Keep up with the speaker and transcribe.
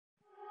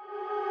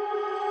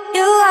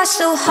are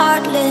so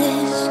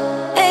heartless,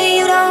 and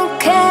you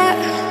don't care.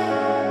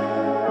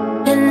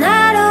 And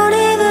I don't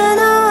even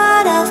know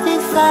what I've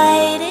been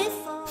fighting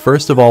for.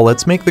 First of all,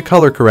 let's make the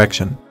color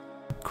correction.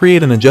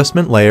 Create an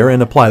adjustment layer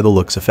and apply the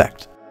looks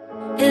effect.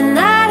 And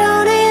I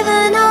don't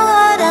even know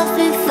what I've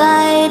been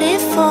fighting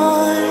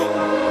for.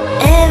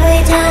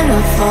 Every time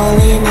I fall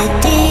in the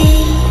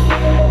deep,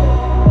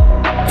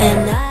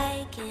 and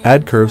I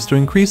add curves to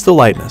increase the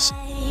lightness.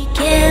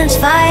 can't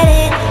fight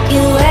it. You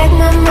wreck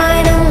my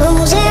mind, I'm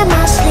losing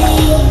my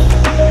sleep.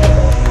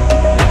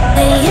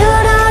 And you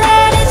know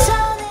that it's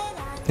all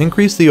that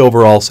Increase the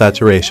overall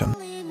saturation.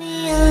 leave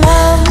me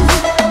alone.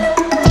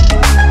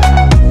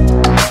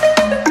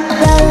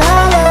 La,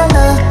 la,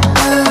 la,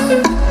 la.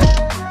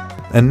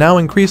 And now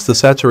increase the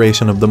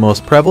saturation of the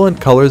most prevalent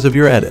colors of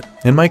your edit,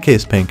 in my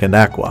case pink and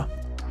aqua.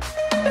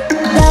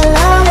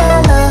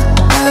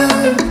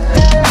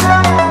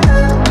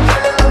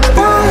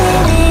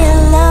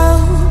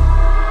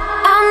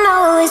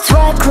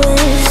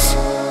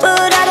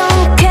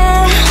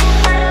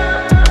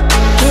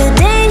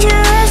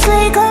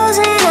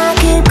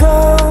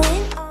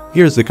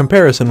 Here's the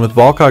comparison with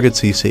Volcogot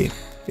CC.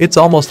 It's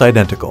almost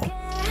identical.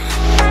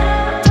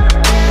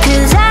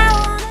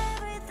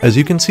 As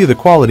you can see, the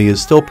quality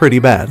is still pretty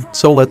bad,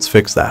 so let's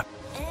fix that.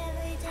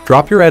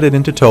 Drop your edit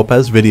into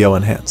Topaz Video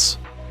Enhance.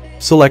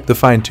 Select the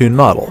fine-tune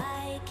model.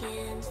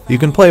 You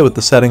can play with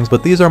the settings,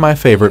 but these are my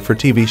favorite for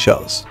TV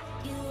shows.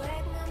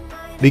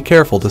 Be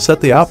careful to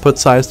set the output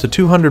size to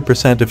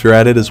 200% if your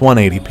edit is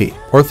 180p,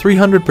 or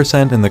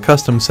 300% in the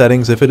custom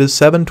settings if it is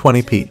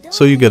 720p,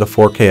 so you get a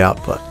 4K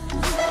output.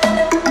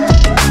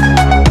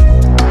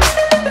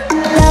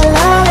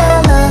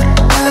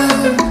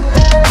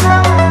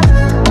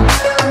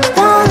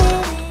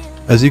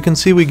 As you can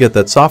see, we get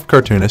that soft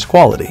cartoonish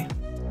quality.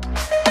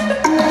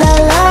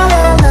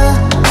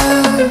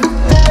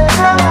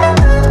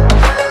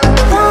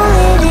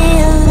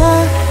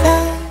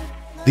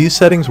 These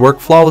settings work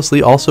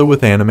flawlessly also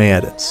with anime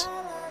edits.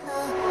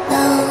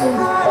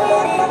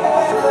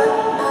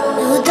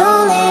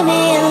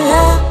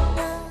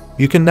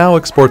 You can now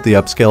export the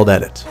upscaled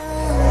edit.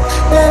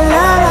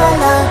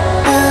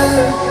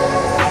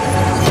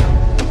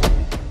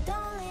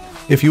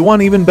 If you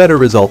want even better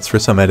results for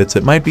some edits,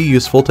 it might be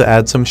useful to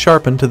add some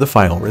Sharpen to the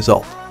final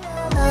result.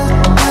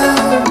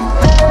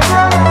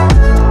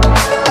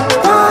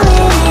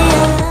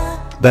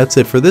 That's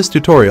it for this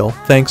tutorial.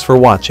 Thanks for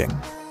watching.